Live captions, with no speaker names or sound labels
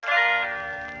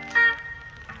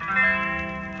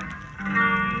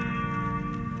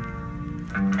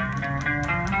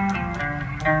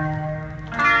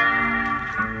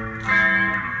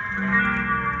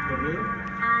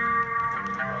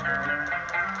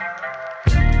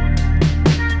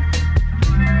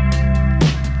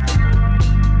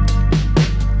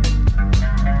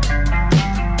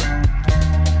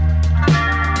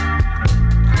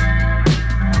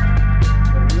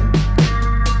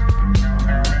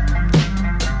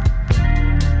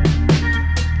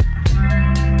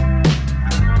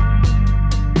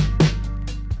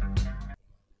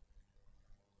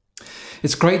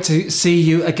It's great to see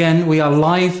you again. We are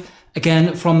live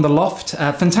again from the loft.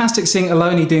 Fantastic seeing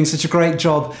Eloni doing such a great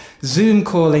job Zoom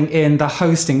calling in the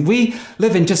hosting. We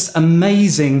live in just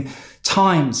amazing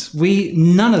times.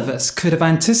 None of us could have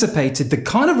anticipated the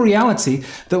kind of reality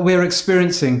that we're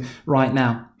experiencing right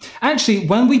now. Actually,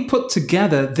 when we put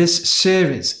together this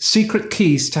series, Secret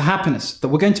Keys to Happiness, that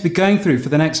we're going to be going through for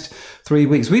the next 3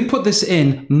 weeks, we put this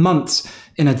in months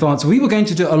in advance. We were going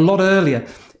to do it a lot earlier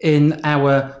in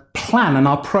our plan and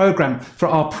our program for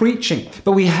our preaching,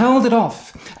 but we held it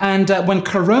off. And when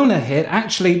Corona hit,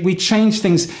 actually, we changed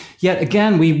things yet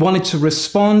again. We wanted to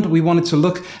respond. We wanted to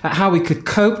look at how we could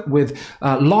cope with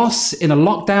loss in a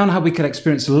lockdown, how we could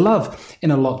experience love in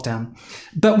a lockdown.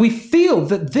 But we feel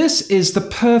that this is the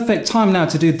perfect time now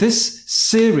to do this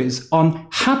series on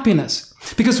happiness.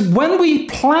 Because when we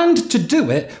planned to do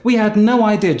it, we had no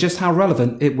idea just how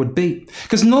relevant it would be.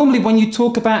 Because normally when you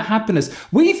talk about happiness,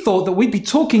 we thought that we'd be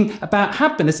talking about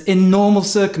happiness in normal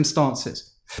circumstances.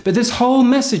 But this whole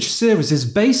message series is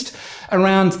based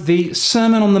around the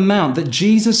Sermon on the Mount that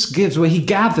Jesus gives, where he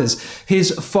gathers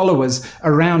his followers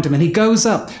around him and he goes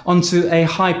up onto a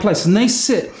high place and they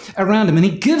sit around him and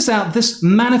he gives out this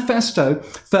manifesto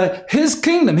for his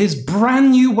kingdom, his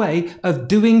brand new way of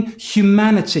doing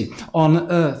humanity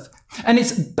on earth. And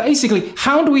it's basically,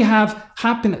 how do we have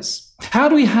happiness? How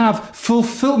do we have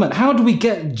fulfillment? How do we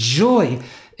get joy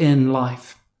in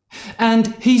life?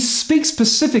 And he speaks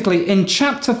specifically in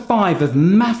chapter 5 of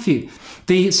Matthew.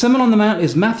 The Sermon on the Mount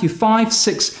is Matthew 5,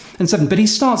 6, and 7. But he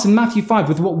starts in Matthew 5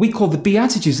 with what we call the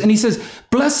Beatitudes. And he says,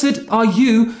 "Blessed are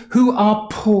you who are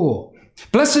poor.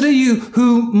 Blessed are you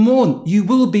who mourn. You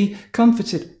will be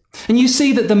comforted." And you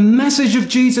see that the message of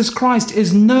Jesus Christ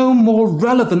is no more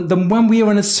relevant than when we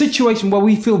are in a situation where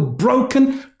we feel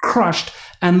broken, crushed,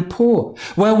 and poor,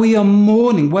 where we are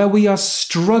mourning, where we are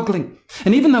struggling.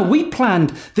 And even though we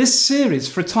planned this series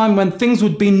for a time when things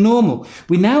would be normal,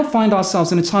 we now find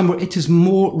ourselves in a time where it is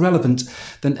more relevant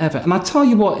than ever. And I tell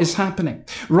you what is happening.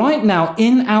 Right now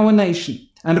in our nation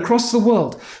and across the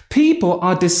world, people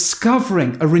are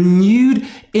discovering a renewed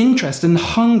interest and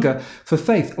hunger for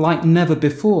faith like never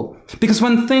before. Because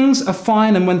when things are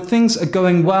fine and when things are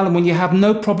going well and when you have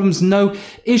no problems, no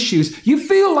issues, you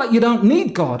feel like you don't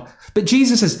need God. But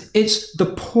Jesus says it's the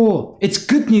poor. It's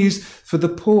good news for the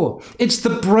poor. It's the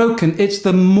broken. It's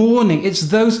the mourning. It's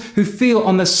those who feel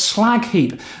on the slag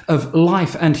heap of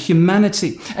life and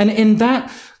humanity. And in that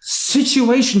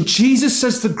situation, Jesus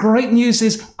says the great news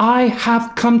is, I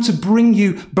have come to bring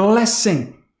you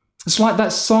blessing. It's like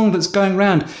that song that's going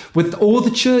around with all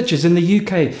the churches in the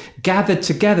UK gathered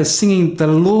together singing, "The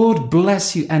Lord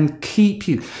bless you and keep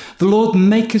you. The Lord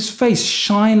make his face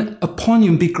shine upon you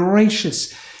and be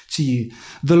gracious to you.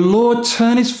 The Lord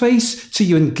turn his face to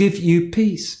you and give you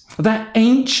peace." That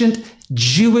ancient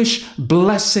Jewish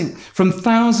blessing from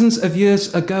thousands of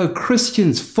years ago,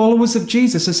 Christians, followers of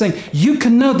Jesus, are saying, you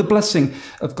can know the blessing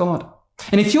of God.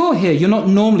 And if you're here, you're not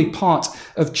normally part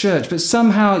of church, but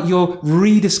somehow you're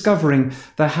rediscovering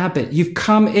the habit. You've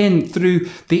come in through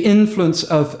the influence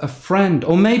of a friend,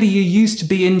 or maybe you used to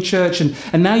be in church and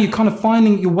now you're kind of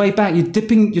finding your way back. You're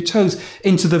dipping your toes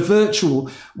into the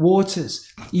virtual waters.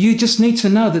 You just need to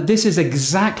know that this is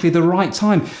exactly the right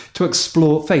time to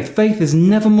explore faith. Faith is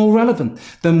never more relevant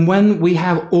than when we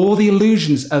have all the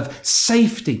illusions of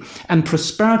safety and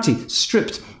prosperity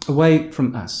stripped away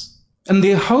from us. And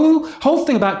the whole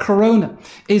thing about Corona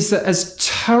is that as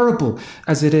terrible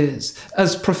as it is,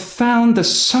 as profound the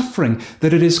suffering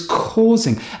that it is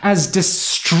causing, as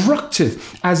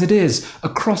destructive as it is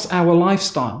across our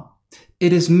lifestyle,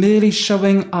 it is merely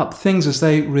showing up things as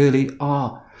they really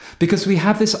are. Because we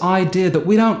have this idea that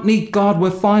we don't need God, we're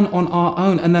fine on our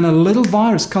own. And then a little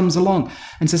virus comes along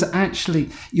and says, actually,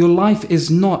 your life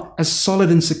is not as solid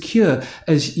and secure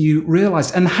as you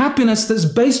realize. And happiness that's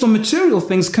based on material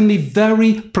things can be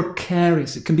very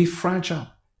precarious. It can be fragile.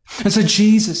 And so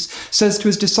Jesus says to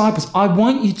his disciples, I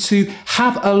want you to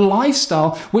have a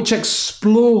lifestyle which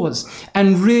explores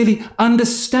and really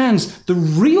understands the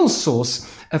real source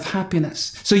of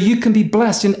happiness. So you can be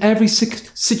blessed in every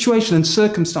situation and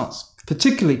circumstance,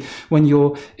 particularly when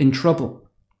you're in trouble.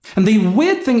 And the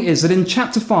weird thing is that in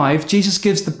chapter 5, Jesus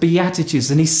gives the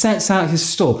Beatitudes and he sets out his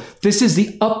stall. This is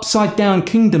the upside down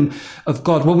kingdom of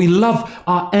God, where we love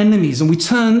our enemies and we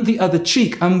turn the other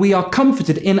cheek and we are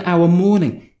comforted in our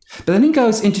mourning. But then he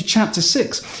goes into chapter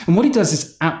 6, and what he does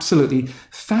is absolutely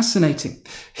fascinating.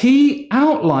 He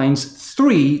outlines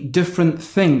 3 different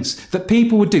things that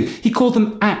people would do. He called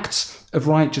them acts of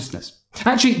righteousness.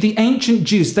 Actually, the ancient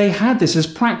Jews, they had this as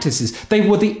practices. They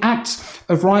were the acts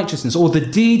of righteousness, or the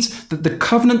deeds that the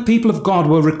covenant people of God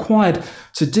were required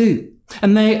to do.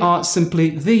 And they are simply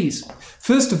these.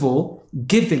 First of all,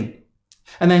 giving.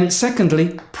 And then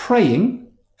secondly,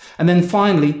 praying. And then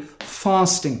finally,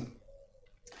 fasting.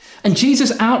 And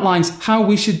Jesus outlines how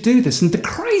we should do this. And the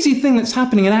crazy thing that's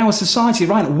happening in our society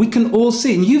right now, we can all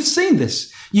see, and you've seen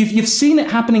this. You've seen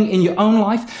it happening in your own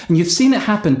life, and you've seen it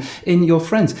happen in your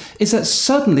friends, is that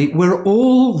suddenly we're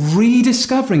all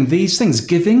rediscovering these things,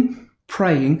 giving,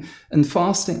 praying, and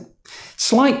fasting.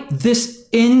 It's like this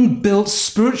inbuilt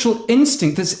spiritual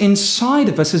instinct that's inside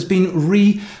of us has been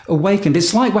reawakened.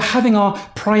 It's like we're having our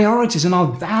priorities and our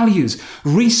values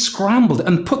re-scrambled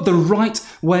and put the right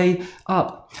way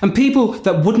up. And people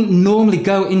that wouldn't normally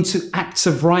go into acts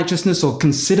of righteousness or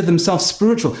consider themselves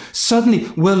spiritual, suddenly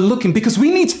we're looking because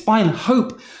we need to find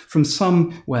hope from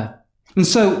somewhere. And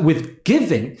so with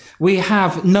giving, we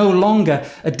have no longer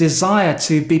a desire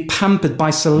to be pampered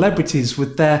by celebrities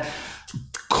with their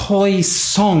coy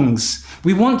songs.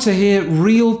 We want to hear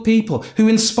real people who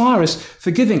inspire us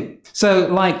for giving. So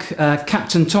like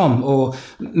Captain Tom or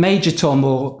Major Tom,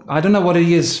 or I don't know what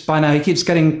he is by now. He keeps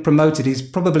getting promoted. He's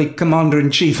probably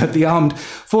Commander-in-Chief of the Armed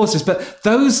Forces. But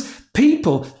those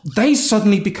people, they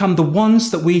suddenly become the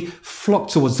ones that we flock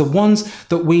towards, the ones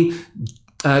that we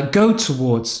go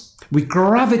towards. We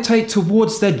gravitate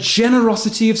towards their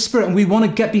generosity of spirit and we want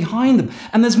to get behind them.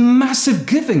 And there's massive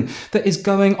giving that is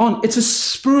going on. It's a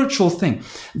spiritual thing.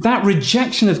 That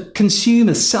rejection of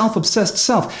consumer, self-obsessed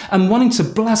self and wanting to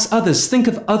bless others, think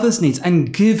of others' needs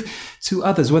and give to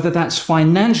others, whether that's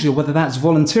financially or whether that's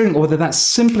volunteering or whether that's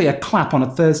simply a clap on a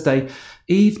Thursday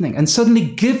evening. And suddenly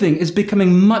giving is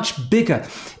becoming much bigger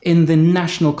in the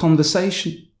national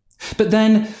conversation. But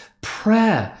then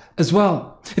prayer as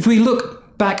well. If we look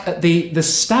back at the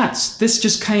stats, this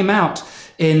just came out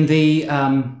in the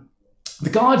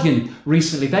Guardian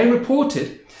recently. They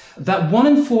reported that 1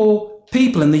 in 4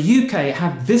 people in the UK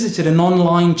have visited an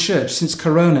online church since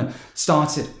Corona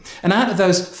started. And out of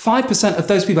those, 5% of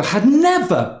those people had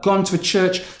never gone to a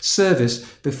church service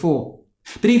before.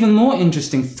 But even more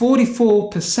interesting,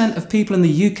 44% of people in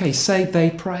the UK say they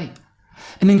pray.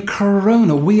 And in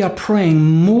Corona, we are praying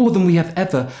more than we have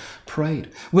ever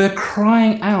prayed. We're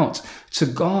crying out to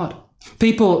God.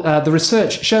 People, the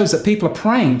research shows that people are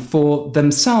praying for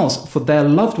themselves, for their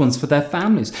loved ones, for their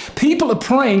families. People are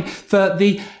praying for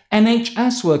the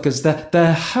NHS workers,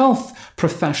 their health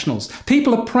professionals.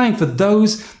 People are praying for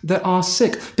those that are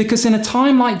sick. Because in a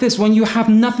time like this, when you have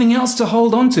nothing else to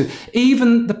hold on to,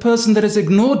 even the person that has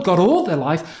ignored God all their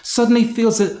life suddenly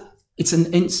feels that it's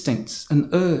an instinct, an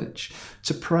urge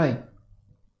to pray.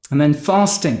 And then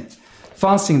fasting,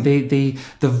 the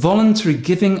voluntary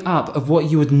giving up of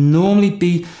what you would normally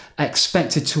be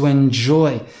expected to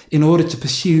enjoy in order to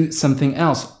pursue something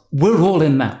else. We're all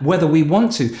in that, whether we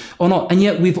want to or not. And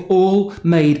yet we've all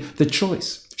made the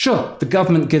choice. Sure, the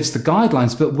government gives the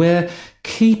guidelines, but we're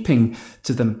keeping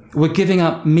to them. We're giving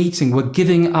up meeting. We're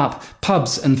giving up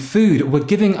pubs and food. We're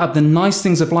giving up the nice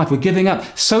things of life. We're giving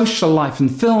up social life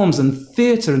and films and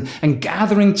theatre and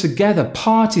gathering together,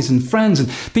 parties and friends. And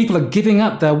people are giving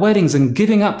up their weddings and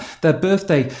giving up their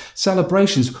birthday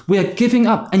celebrations. We're giving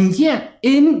up. And yet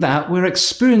in that, we're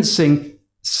experiencing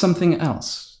something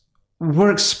else.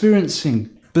 We're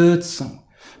experiencing birdsong.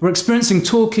 We're experiencing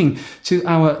talking to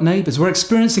our neighbours. We're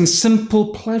experiencing simple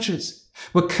pleasures.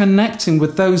 We're connecting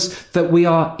with those that we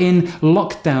are in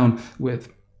lockdown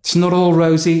with. It's not all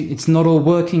rosy. It's not all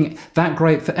working that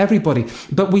great for everybody.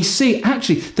 But we see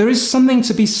actually there is something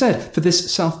to be said for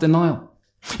this self-denial.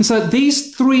 And so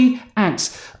these 3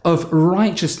 acts of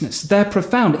righteousness, they're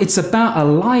profound. It's about a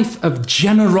life of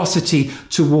generosity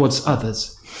towards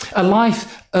others, a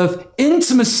life of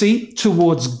intimacy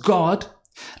towards God,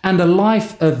 and a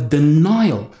life of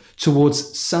denial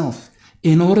towards self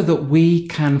in order that we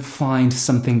can find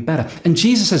something better. And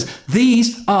Jesus says,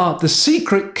 these are the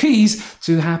secret keys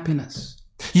to happiness.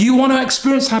 You want to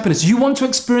experience happiness. You want to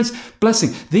experience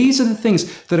blessing. These are the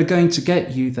things that are going to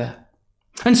get you there.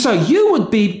 And so you would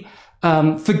be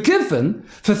forgiven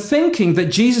for thinking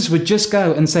that Jesus would just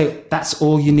go and say, that's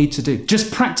all you need to do.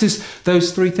 Just practice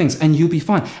those 3 things and you'll be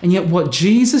fine. And yet what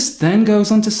Jesus then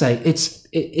goes on to say,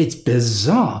 it's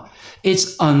bizarre.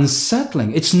 It's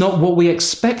unsettling. It's not what we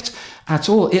expect at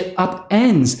all. It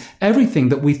upends everything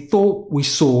that we thought we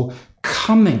saw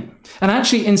coming. And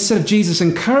actually, instead of Jesus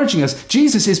encouraging us,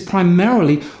 Jesus is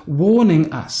primarily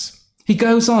warning us. He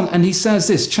goes on and he says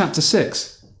this, chapter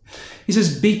 6. He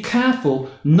says, be careful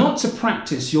not to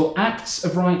practice your acts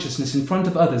of righteousness in front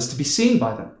of others to be seen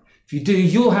by them. If you do,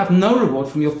 you'll have no reward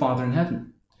from your Father in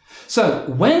heaven. So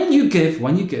when you give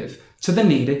to the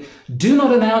needy, do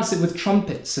not announce it with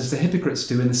trumpets as the hypocrites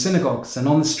do in the synagogues and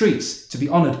on the streets to be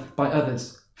honored by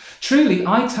others. Truly,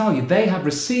 I tell you, they have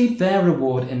received their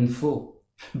reward in full.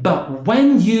 But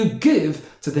when you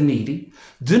give to the needy,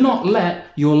 do not let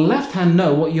your left hand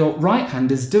know what your right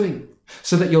hand is doing,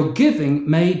 so that your giving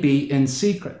may be in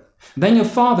secret. Then your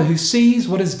Father who sees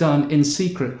what is done in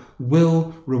secret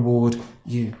will reward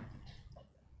you.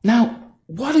 Now,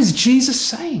 what is Jesus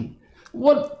saying?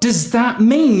 What does that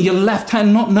mean, your left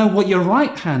hand not know what your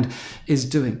right hand is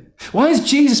doing? Why is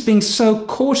Jesus being so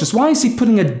cautious? Why is he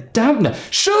putting a dampener?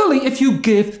 Surely if you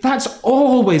give, that's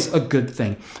always a good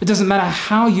thing. It doesn't matter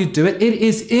how you do it. It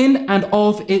is in and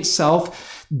of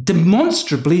itself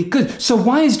demonstrably good. So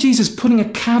why is Jesus putting a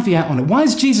caveat on it? Why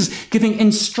is Jesus giving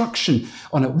instruction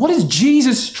on it? What is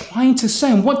Jesus trying to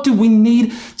say? And what do we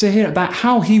need to hear about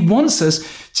how he wants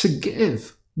us to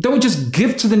give? Don't we just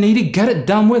give to the needy, get it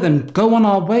done with, and go on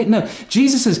our way? No,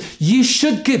 Jesus says you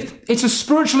should give. It's a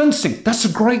spiritual instinct. That's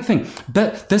a great thing.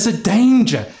 But there's a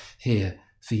danger here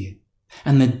for you.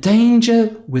 And the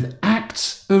danger with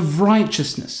acts of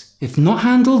righteousness, if not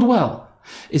handled well,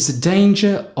 is the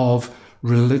danger of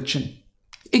religion.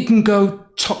 It can go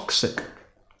toxic.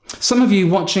 Some of you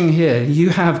watching here, you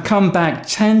have come back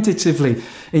tentatively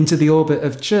into the orbit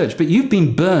of church, but you've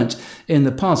been burnt in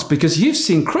the past because you've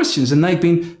seen Christians and they've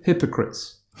been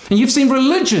hypocrites. And you've seen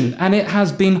religion and it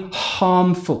has been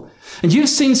harmful. And you've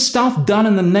seen stuff done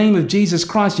in the name of Jesus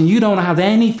Christ and you don't have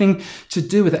anything to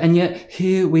do with it. And yet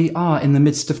here we are in the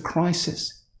midst of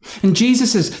crisis. And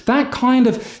Jesus says that kind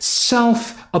of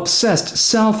self-obsessed,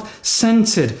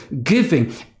 self-centered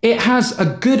giving, it has a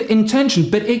good intention,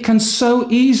 but it can so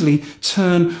easily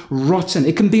turn rotten.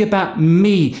 It can be about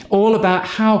me, all about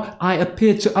how I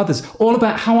appear to others, all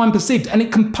about how I'm perceived, and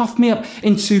it can puff me up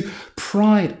into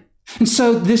pride. And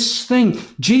so this thing,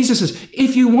 Jesus says,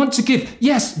 if you want to give,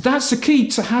 yes, that's the key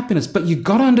to happiness, but you've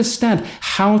got to understand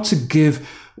how to give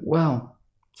well.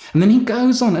 And then he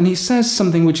goes on and he says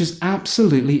something which is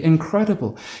absolutely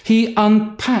incredible. He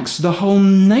unpacks the whole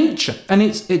nature, and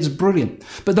it's brilliant,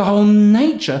 but the whole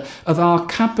nature of our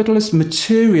capitalist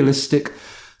materialistic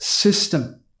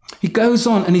system. He goes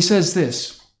on and he says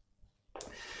this: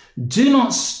 do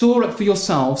not store up for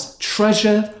yourselves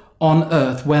treasure on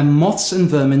earth where moths and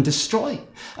vermin destroy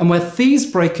and where thieves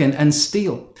break in and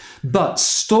steal. But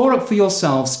store up for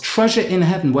yourselves treasure in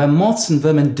heaven where moths and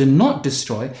vermin do not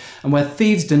destroy and where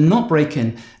thieves do not break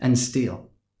in and steal.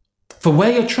 For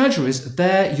where your treasure is,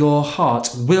 there your heart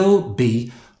will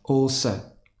be also.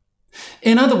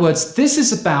 In other words, this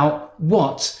is about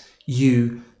what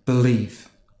you believe.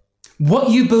 What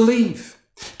you believe.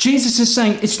 Jesus is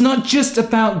saying it's not just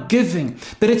about giving,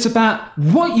 but it's about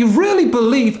what you really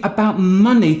believe about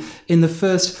money in the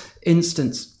first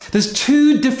instance. There's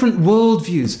two different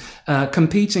worldviews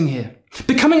competing here.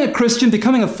 Becoming a Christian,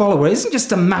 becoming a follower isn't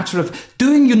just a matter of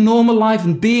doing your normal life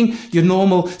and being your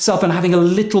normal self and having a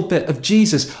little bit of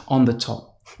Jesus on the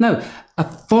top. No, a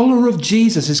follower of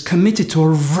Jesus is committed to a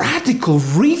radical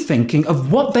rethinking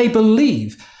of what they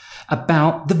believe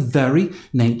about the very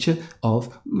nature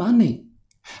of money.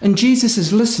 And Jesus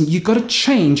says, listen, you've got to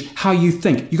change how you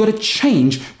think. You've got to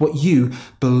change what you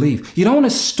believe. You don't want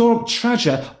to store up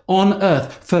treasure on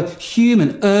earth for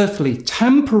human, earthly,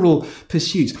 temporal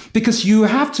pursuits, because you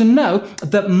have to know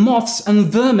that moths and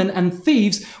vermin and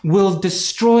thieves will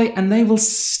destroy and they will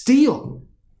steal.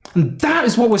 And that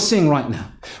is what we're seeing right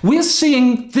now. We're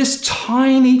seeing this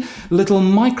tiny little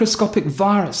microscopic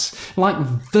virus, like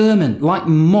vermin, like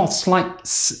moths, like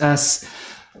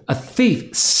a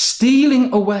thief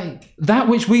stealing away that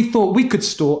which we thought we could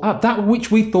store up, that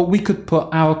which we thought we could put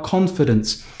our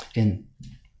confidence in.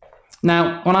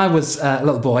 Now, when I was a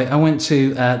little boy, I went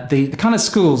to the kind of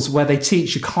schools where they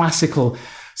teach you classical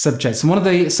subjects. And one of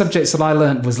the subjects that I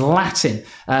learned was Latin.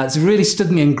 It's really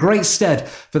stood me in great stead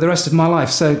for the rest of my life.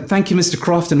 So thank you, Mr.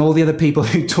 Croft, and all the other people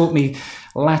who taught me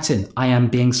Latin. I am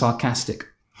being sarcastic.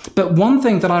 But one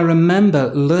thing that I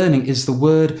remember learning is the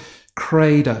word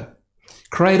credo.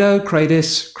 Credo,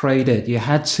 credis, credit. You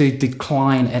had to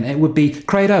decline, and it would be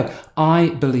credo, I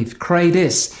believe.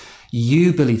 Credis,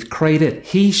 you believe. Credit,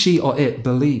 he, she, or it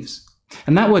believes.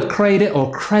 And that word credit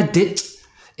or credit,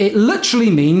 it literally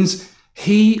means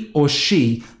he or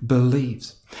she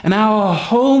believes. And our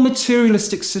whole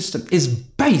materialistic system is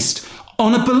based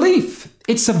on a belief.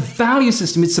 It's a value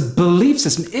system. It's a belief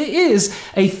system. It is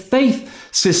a faith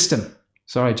system.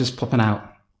 Sorry, just popping out.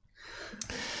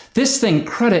 This thing,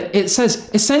 credit, it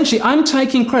says, essentially, I'm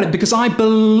taking credit because I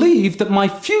believe that my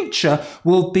future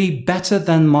will be better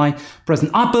than my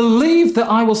present. I believe that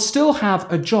I will still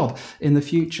have a job in the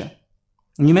future.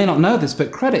 And you may not know this,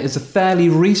 but credit is a fairly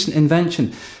recent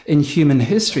invention in human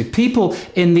history. People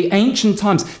in the ancient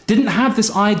times didn't have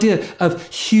this idea of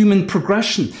human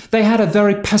progression. They had a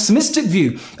very pessimistic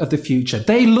view of the future.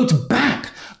 They looked back,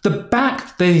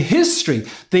 the history,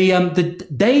 the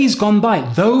days gone by.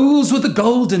 Those were the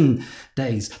golden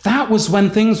days. That was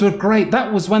when things were great.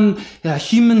 That was when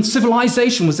human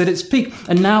civilization was at its peak.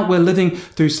 And now we're living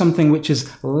through something which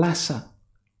is lesser.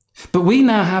 But we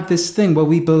now have this thing where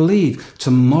we believe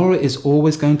tomorrow is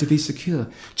always going to be secure.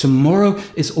 Tomorrow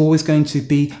is always going to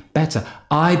be better.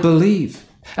 I believe.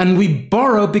 And we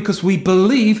borrow because we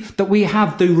believe that we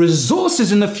have the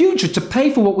resources in the future to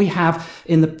pay for what we have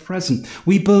in the present.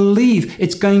 We believe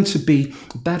it's going to be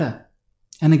better.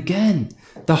 And again,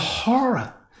 the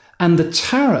horror and the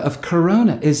terror of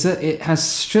Corona is that it has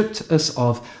stripped us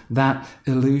of that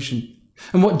illusion.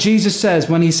 And what Jesus says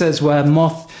when he says where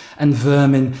moth and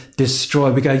vermin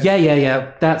destroy, we go,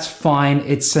 yeah, that's fine.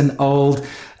 It's an old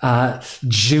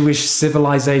Jewish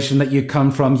civilization that you come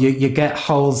from. You get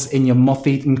holes in your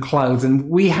moth-eaten clothes. And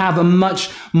we have a much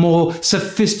more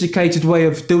sophisticated way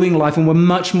of doing life, and we're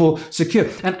much more secure.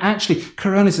 And actually,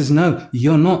 Corona says, no,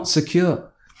 you're not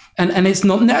secure. And it's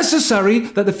not necessary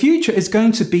that the future is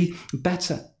going to be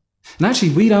better. And actually,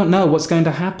 we don't know what's going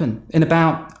to happen. In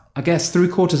about, I guess,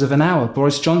 3/4 of an hour,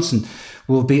 Boris Johnson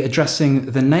will be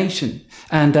addressing the nation.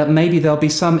 And maybe there'll be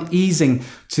some easing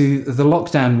to the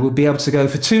lockdown. We'll be able to go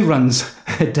for 2 runs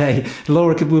a day.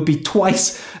 Laura will be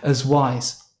twice as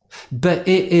wise. But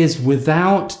it is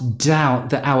without doubt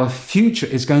that our future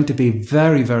is going to be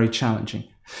very, very challenging.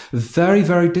 Very,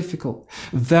 very difficult.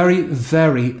 Very,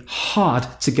 very hard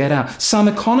to get out. Some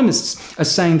economists are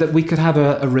saying that we could have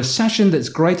a recession that's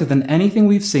greater than anything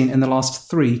we've seen in the last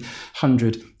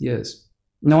 300 years.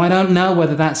 Now, I don't know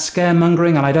whether that's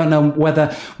scaremongering, and I don't know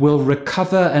whether we'll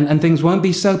recover and things won't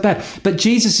be so bad. But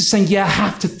Jesus is saying you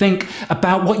have to think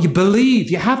about what you believe.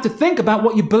 You have to think about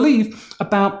what you believe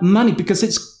about money, because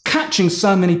it's catching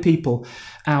so many people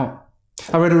out.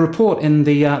 I read a report in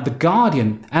the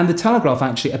Guardian and the Telegraph,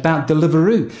 actually, about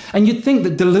Deliveroo. And you'd think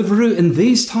that Deliveroo in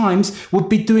these times would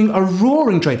be doing a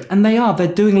roaring trade. And they are.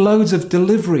 They're doing loads of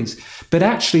deliveries. But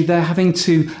actually, they're having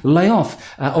to lay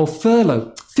off or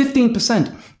furlough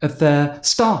 15% of their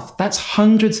staff. That's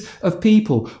hundreds of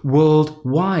people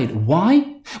worldwide. Why?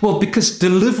 Well, because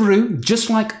Deliveroo, just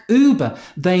like Uber,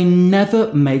 they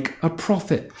never make a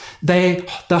profit. The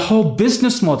whole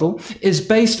business model is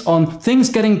based on things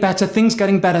getting better, things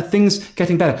getting better, things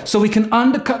getting better. So we can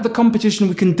undercut the competition,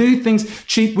 we can do things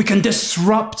cheap, we can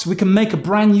disrupt, we can make a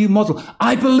brand new model.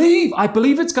 I believe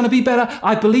it's going to be better.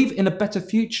 I believe in a better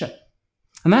future.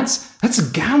 And that's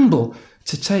a gamble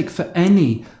to take for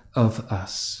any of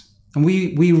us. And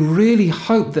we really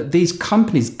hope that these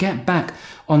companies get back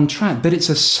on track. But it's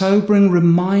a sobering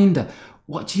reminder.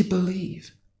 What do you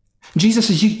believe? Jesus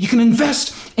says you can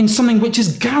invest in something which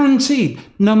is guaranteed,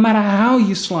 no matter how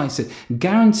you slice it,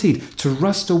 guaranteed to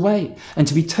rust away and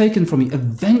to be taken from you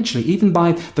eventually, even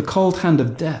by the cold hand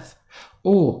of death.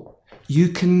 Or you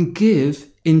can give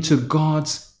into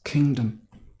God's kingdom,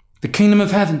 the kingdom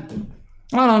of heaven.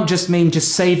 I don't just mean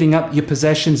just saving up your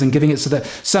possessions and giving it so that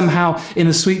somehow in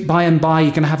the sweet by and by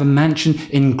you can have a mansion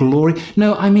in glory.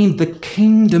 No, I mean the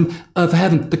kingdom of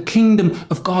heaven, the kingdom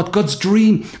of God, God's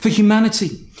dream for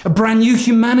humanity, a brand new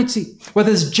humanity where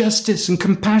there's justice and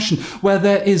compassion, where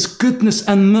there is goodness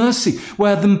and mercy,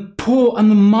 where the poor and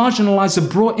the marginalized are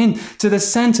brought in to the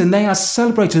center and they are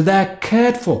celebrated, they're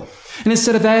cared for. And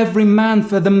instead of every man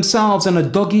for themselves and a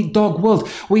dog-eat-dog world,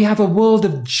 we have a world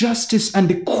of justice and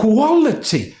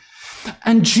equality.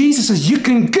 And Jesus says you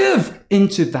can give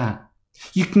into that.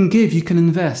 You can give, you can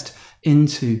invest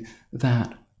into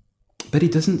that. But he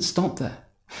doesn't stop there.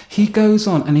 He goes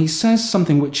on and he says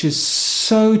something which is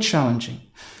so challenging,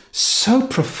 so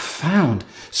profound,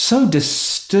 so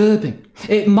disturbing.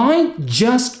 It might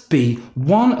just be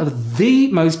one of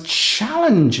the most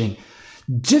challenging,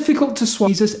 difficult to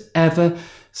swallow Jesus ever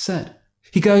said.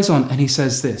 He goes on and he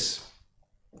says this: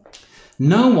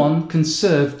 no one can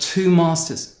serve 2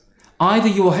 masters. Either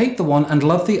you will hate the one and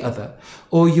love the other,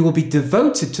 or you will be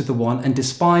devoted to the one and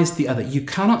despise the other. You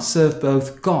cannot serve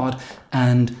both God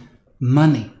and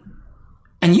money.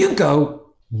 And you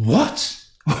go, what?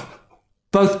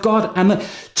 Both God and the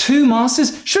 2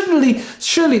 masters?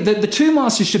 Surely the 2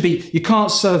 masters should be, you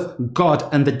can't serve God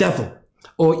and the devil.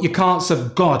 Or you can't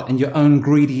serve God and your own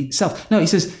greedy self. No, he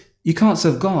says you can't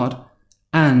serve God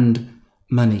and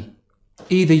money.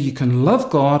 Either you can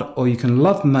love God or you can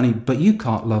love money, but you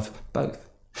can't love both.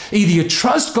 Either you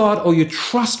trust God or you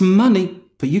trust money,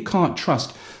 but you can't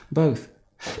trust both.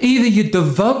 Either you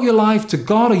devote your life to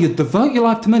God or you devote your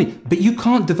life to money, but you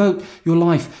can't devote your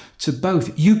life to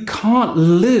both. You can't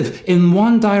live in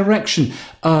one direction.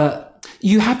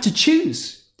 You have to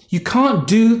choose. You can't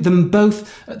do them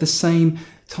both at the same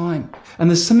time. And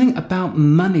there's something about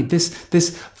money,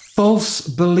 this false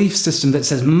belief system that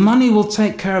says money will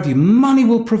take care of you, money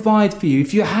will provide for you.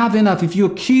 If you have enough, if you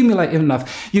accumulate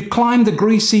enough, you climb the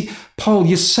greasy pole,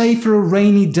 you save for a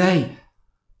rainy day.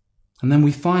 And then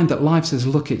we find that life says,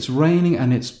 look, it's raining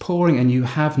and it's pouring and you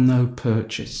have no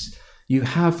purchase. You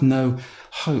have no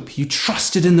hope. You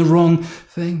trusted in the wrong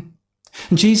thing.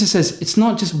 And Jesus says, it's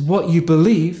not just what you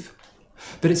believe,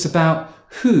 but it's about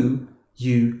who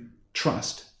you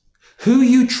trust. Who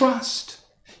you trust.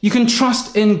 You can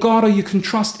trust in God or you can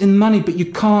trust in money, but you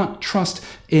can't trust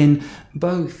in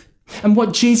both. And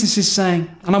what Jesus is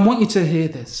saying, and I want you to hear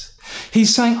this,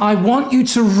 he's saying, I want you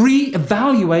to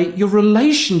reevaluate your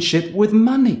relationship with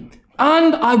money.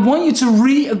 And I want you to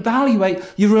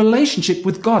reevaluate your relationship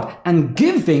with God. And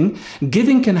giving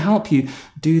can help you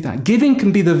do that. Giving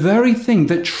can be the very thing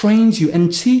that trains you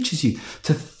and teaches you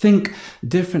to think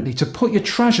differently, to put your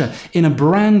treasure in a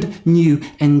brand new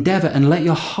endeavor and let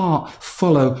your heart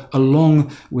follow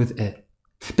along with it.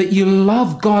 But you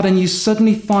love God and you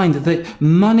suddenly find that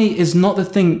money is not the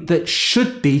thing that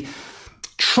should be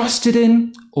trusted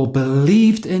in or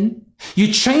believed in.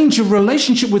 You change your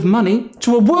relationship with money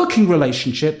to a working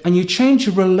relationship, and you change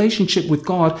your relationship with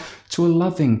God to a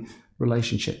loving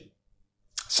relationship.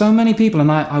 So many people,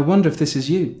 and I wonder if this is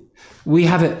you, we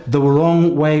have it the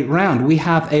wrong way round. We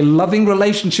have a loving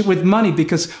relationship with money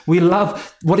because we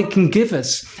love what it can give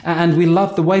us, and we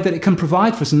love the way that it can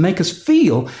provide for us and make us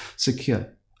feel secure.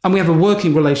 And we have a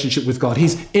working relationship with God.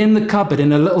 He's in the cupboard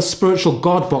in a little spiritual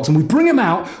God box, and we bring him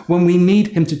out when we need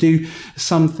him to do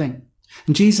something.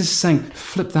 And Jesus is saying,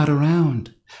 flip that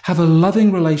around. Have a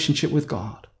loving relationship with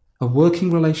God, a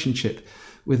working relationship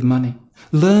with money.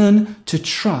 Learn to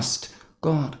trust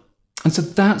God. And so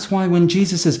that's why when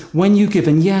Jesus says, when you give,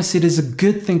 and yes, it is a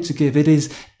good thing to give. It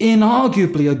is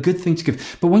inarguably a good thing to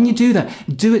give. But when you do that,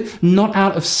 do it not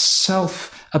out of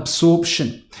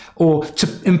self-absorption or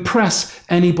to impress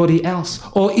anybody else,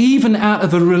 or even out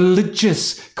of a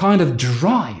religious kind of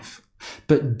drive,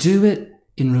 but do it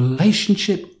in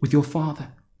relationship with your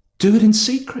Father. Do it in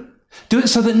secret. Do it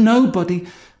so that nobody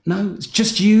knows,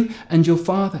 just you and your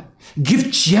Father.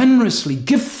 Give generously,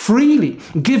 give freely,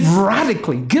 give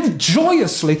radically, give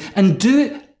joyously, and do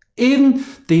it in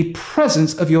the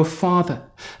presence of your Father.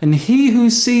 And he who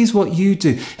sees what you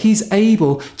do, he's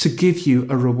able to give you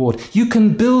a reward. You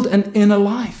can build an inner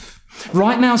life.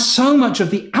 Right now, so much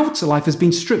of the outer life has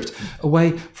been stripped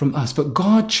away from us, but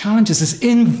God challenges us,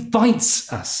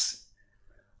 invites us.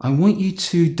 I want you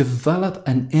to develop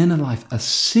an inner life, a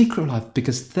secret life,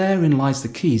 because therein lies the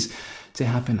keys to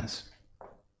happiness.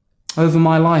 Over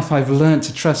my life, I've learned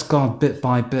to trust God bit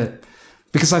by bit,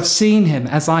 because I've seen him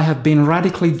as I have been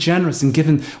radically generous and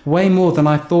given way more than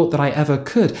I thought that I ever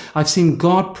could. I've seen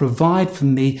God provide for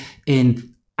me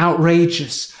in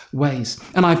outrageous ways.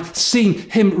 And I've seen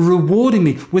him rewarding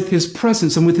me with his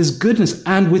presence and with his goodness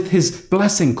and with his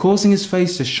blessing, causing his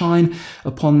face to shine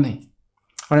upon me.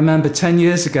 I remember 10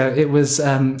 years ago, it was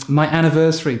my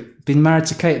anniversary. Been married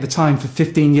to Kate at the time for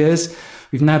 15 years.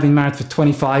 We've now been married for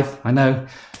 25. I know,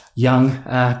 young.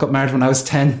 Got married when I was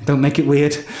 10. Don't make it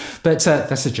weird. But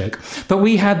that's a joke. But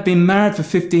we had been married for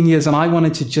 15 years and I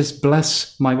wanted to just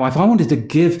bless my wife. I wanted to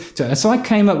give to her. So I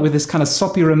came up with this kind of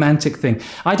soppy romantic thing.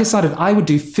 I decided I would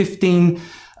do 15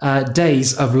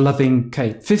 days of loving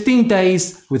Kate. 15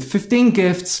 days with 15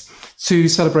 gifts to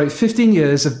celebrate 15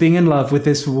 years of being in love with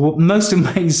this most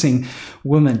amazing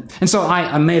woman. And so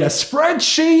I made a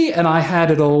spreadsheet and I had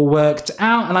it all worked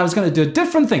out, and I was going to do a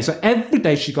different thing. So every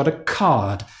day she got a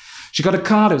card. She got a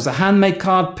card. It was a handmade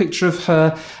card, picture of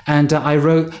her. And I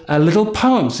wrote a little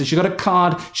poem. So she got a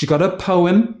card, she got a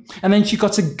poem, and then she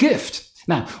got a gift.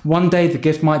 Now, one day the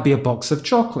gift might be a box of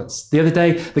chocolates. The other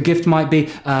day the gift might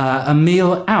be a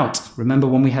meal out. Remember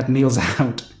when we had meals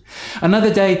out?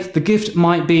 Another day, the gift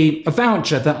might be a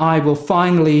voucher that I will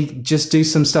finally just do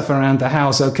some stuff around the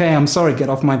house. Okay, I'm sorry, get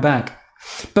off my back.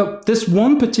 But this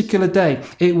one particular day,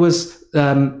 it was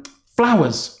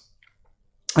flowers.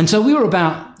 And so we were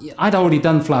I'd already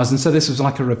done flowers, and so this was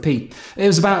like a repeat. It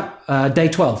was about day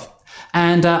 12.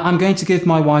 And I'm going to give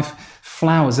my wife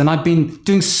flowers. And I've been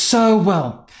doing so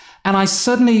well. And I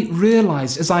suddenly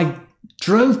realized as I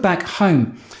drove back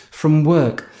home from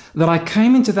work that I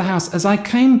came into the house. As I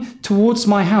came towards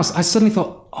my house, I suddenly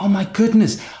thought, oh my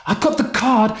goodness, I got the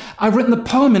card, I've written the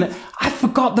poem in it, I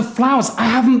forgot the flowers, I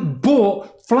haven't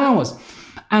bought flowers.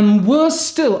 And worse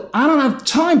still, I don't have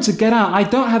time to get out. I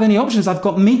don't have any options. I've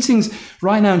got meetings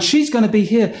right now and she's going to be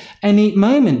here any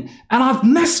moment. And I've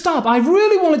messed up. I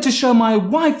really wanted to show my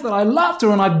wife that I loved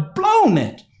her and I've blown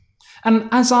it. And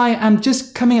as I am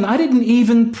just coming in, I didn't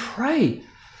even pray.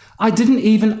 I didn't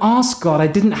even ask God. I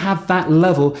didn't have that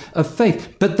level of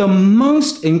faith. But the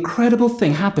most incredible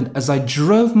thing happened as I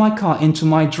drove my car into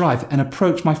my drive and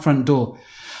approached my front door.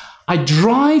 I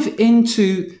drive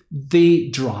into the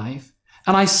drive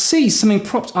and I see something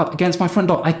propped up against my front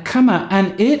door. I come out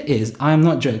and it is, I am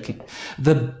not joking,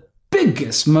 the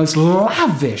biggest, most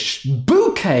lavish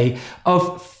bouquet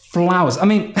of flowers. I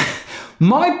mean,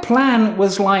 my plan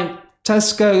was like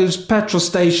Tesco's petrol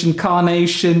station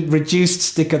carnation reduced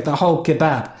sticker, the whole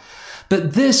kebab.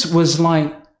 But this was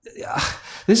like,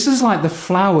 this is like the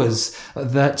flowers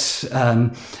that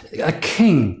a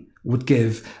king would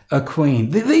give a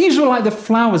queen. These were like the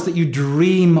flowers that you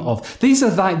dream of. These are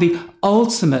like the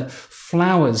ultimate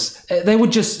flowers. They were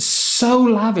just so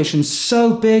lavish and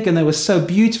so big and they were so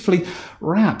beautifully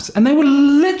wrapped. And they were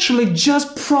literally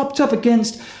just propped up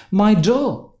against my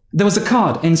door. There was a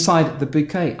card inside the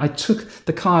bouquet. I took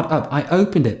the card up. I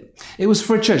opened it. It was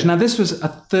for a church. Now, this was a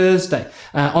Thursday.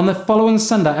 On the following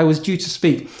Sunday, I was due to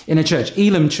speak in a church,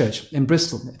 Elim Church in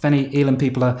Bristol. If any Elim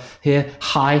people are here,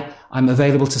 hi, I'm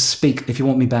available to speak if you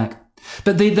want me back.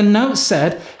 But the note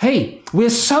said, hey, we're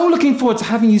so looking forward to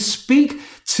having you speak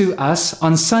to us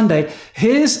on Sunday.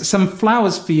 Here's some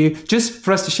flowers for you, just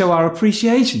for us to show our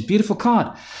appreciation. Beautiful card.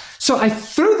 So I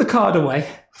threw the card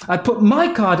away. I put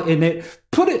my card in it,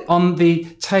 put it on the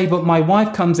table. My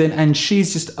wife comes in and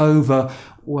she's just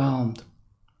overwhelmed.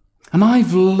 And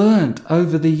I've learned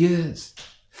over the years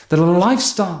that a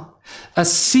lifestyle, a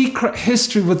secret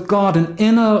history with God, an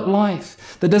inner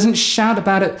life that doesn't shout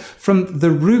about it from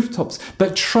the rooftops,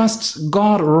 but trusts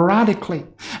God radically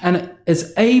and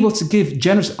is able to give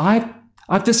generously.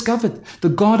 I've discovered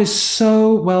that God is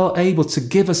so well able to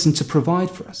give us and to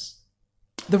provide for us.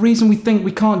 The reason we think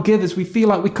we can't give is we feel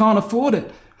like we can't afford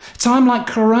it. Time like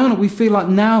Corona, we feel like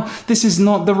now this is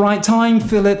not the right time,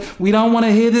 Philip. We don't want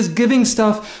to hear this giving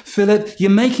stuff, Philip.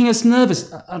 You're making us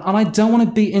nervous. And I don't want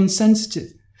to be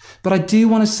insensitive. But I do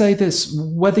want to say this,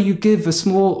 whether you give a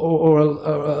small or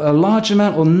a large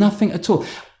amount or nothing at all,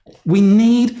 we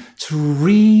need to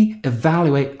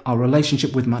reevaluate our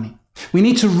relationship with money. We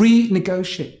need to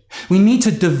renegotiate. We need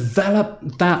to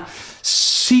develop that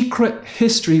secret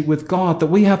history with God, that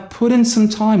we have put in some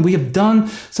time. We have done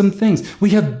some things. We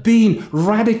have been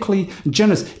radically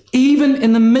generous, even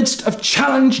in the midst of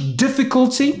challenge,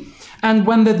 difficulty, and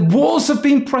when the walls have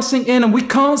been pressing in and we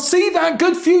can't see that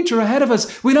good future ahead of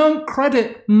us. We don't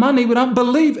credit money. We don't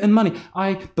believe in money.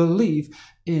 I believe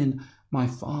in my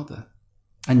Father.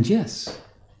 And yes,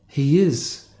 He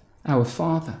is our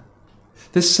Father.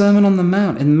 This Sermon on the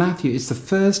Mount in Matthew is the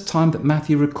first time that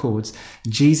Matthew records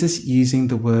Jesus using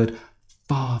the word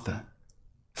Father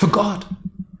for God.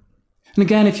 And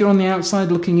again, if you're on the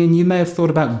outside looking in, you may have thought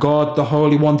about God, the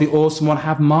Holy One, the Awesome One,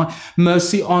 have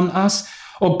mercy on us.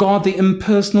 Or God, the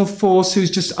impersonal force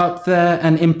who's just up there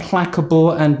and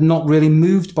implacable and not really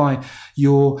moved by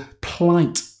your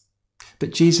plight.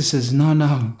 But Jesus says,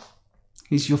 no,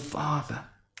 He's your Father.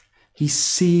 He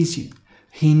sees you.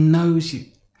 He knows you.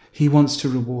 He wants to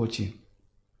reward you.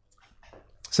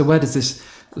 So where does this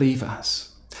leave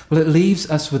us? Well, it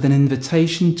leaves us with an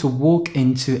invitation to walk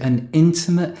into an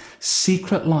intimate,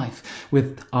 secret life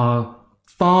with our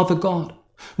Father God,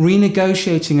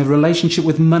 renegotiating a relationship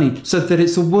with money so that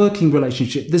it's a working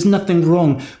relationship. There's nothing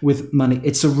wrong with money.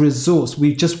 It's a resource.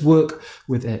 We just work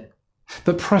with it.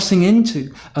 But pressing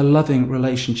into a loving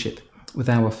relationship with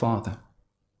our Father.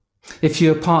 If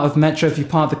you're part of Metro, if you're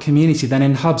part of the community, then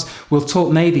in Hubs, we'll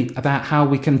talk maybe about how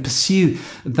we can pursue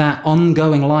that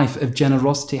ongoing life of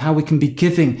generosity, how we can be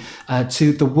giving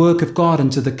to the work of God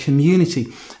and to the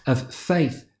community of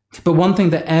faith. But one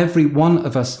thing that every one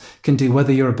of us can do,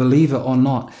 whether you're a believer or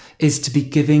not, is to be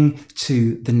giving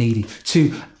to the needy,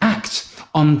 to act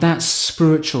on that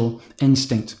spiritual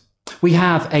instinct. We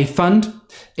have a fund.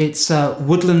 It's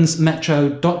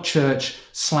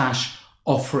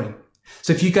woodlandsmetro.church/offering.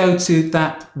 So if you go to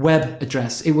that web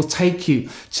address, it will take you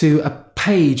to a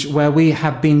page where we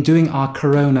have been doing our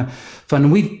Corona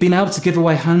Fund. We've been able to give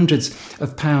away hundreds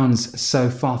of pounds so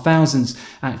far, thousands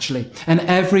actually. And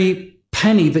every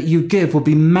penny that you give will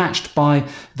be matched by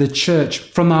the church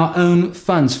from our own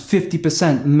funds,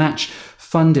 50% match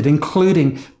funded,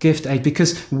 including gift aid,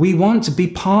 because we want to be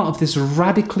part of this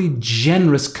radically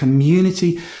generous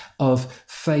community of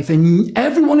faith. And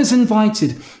everyone is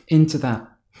invited into that.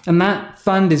 And that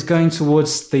fund is going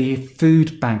towards the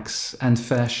food banks and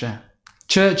Fair Share.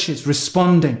 Churches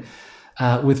responding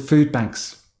with food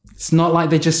banks. It's not like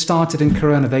they just started in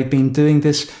Corona. They've been doing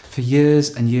this for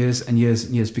years and years and years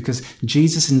and years because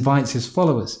Jesus invites his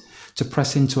followers to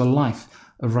press into a life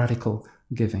of radical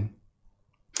giving.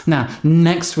 Now,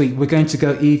 next week, we're going to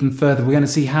go even further. We're going to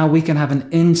see how we can have an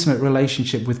intimate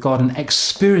relationship with God and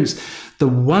experience the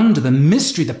wonder, the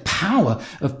mystery, the power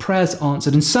of prayers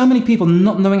answered. And so many people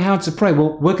not knowing how to pray.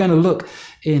 Well, we're going to look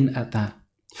in at that.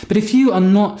 But if you are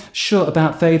not sure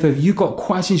about faith, or if you've got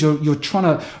questions, you're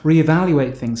trying to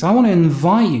reevaluate things, I want to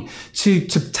invite you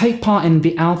to take part in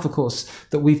the Alpha course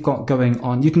that we've got going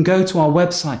on. You can go to our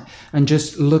website and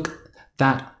just look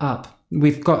that up.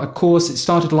 We've got a course. It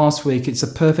started last week. It's a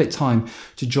perfect time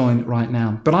to join right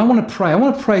now. But I want to pray. I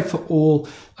want to pray for all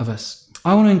of us.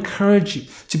 I want to encourage you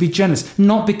to be generous,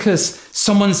 not because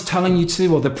someone's telling you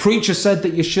to, or the preacher said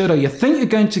that you should, or you think you're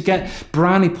going to get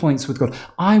brownie points with God.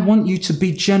 I want you to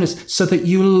be generous so that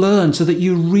you learn, so that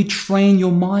you retrain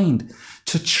your mind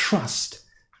to trust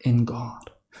in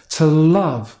God, to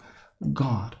love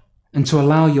God, and to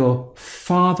allow your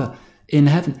Father in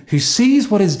heaven, who sees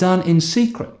what is done in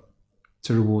secret,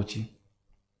 to reward you.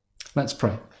 Let's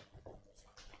pray.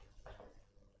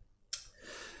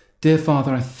 Dear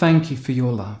Father, I thank you for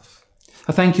your love.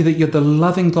 I thank you that you're the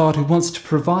loving God who wants to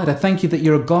provide. I thank you that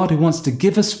you're a God who wants to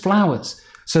give us flowers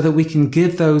so that we can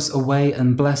give those away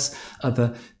and bless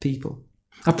other people.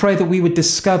 I pray that we would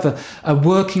discover a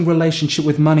working relationship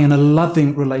with money and a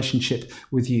loving relationship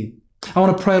with you. I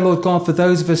want to pray, Lord God, for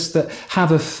those of us that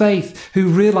have a faith who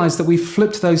realize that we've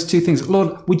flipped those two things.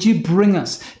 Lord, would you bring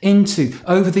us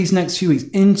over these next few weeks,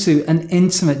 into an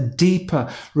intimate,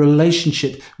 deeper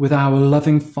relationship with our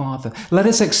loving Father. Let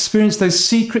us experience those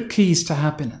secret keys to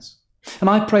happiness.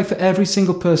 And I pray for every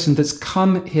single person that's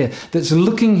come here, that's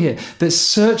looking here, that's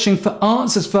searching for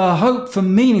answers, for hope, for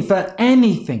meaning, for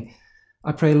anything.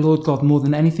 I pray, Lord God, more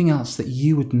than anything else, that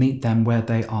you would meet them where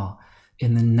they are.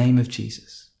 In the name of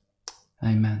Jesus.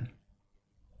 Amen.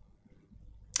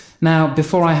 Now,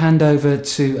 before I hand over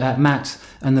to Matt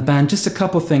and the band, just a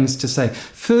couple of things to say.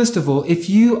 First of all, if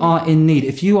you are in need,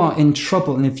 if you are in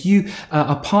trouble, and if you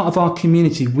are part of our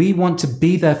community, we want to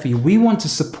be there for you. We want to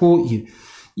support you.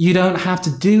 You don't have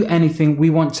to do anything.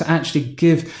 We want to actually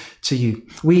give to you.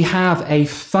 We have a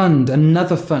fund,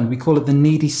 another fund. We call it the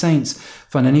Needy Saints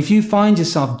Fund. And if you find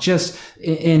yourself just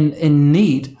in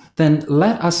need, then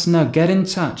let us know. Get in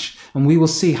touch, and we will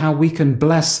see how we can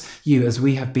bless you as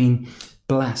we have been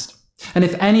blessed. And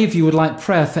if any of you would like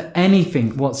prayer for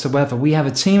anything whatsoever, we have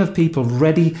a team of people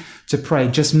ready to pray.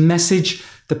 Just message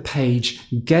the page,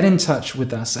 get in touch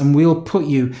with us, and we'll put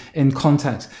you in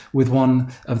contact with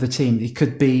one of the team. It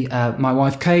could be my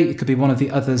wife, Kate. It could be one of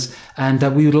the others. And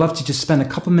we would love to just spend a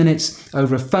couple minutes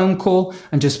over a phone call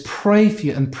and just pray for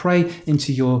you and pray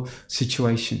into your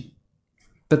situation.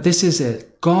 But this is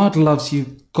it. God loves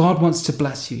you. God wants to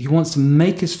bless you. He wants to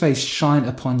make his face shine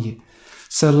upon you.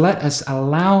 So let us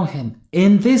allow him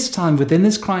in this time, within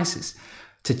this crisis,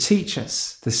 to teach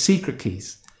us the secret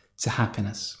keys to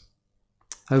happiness.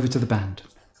 Over to the band.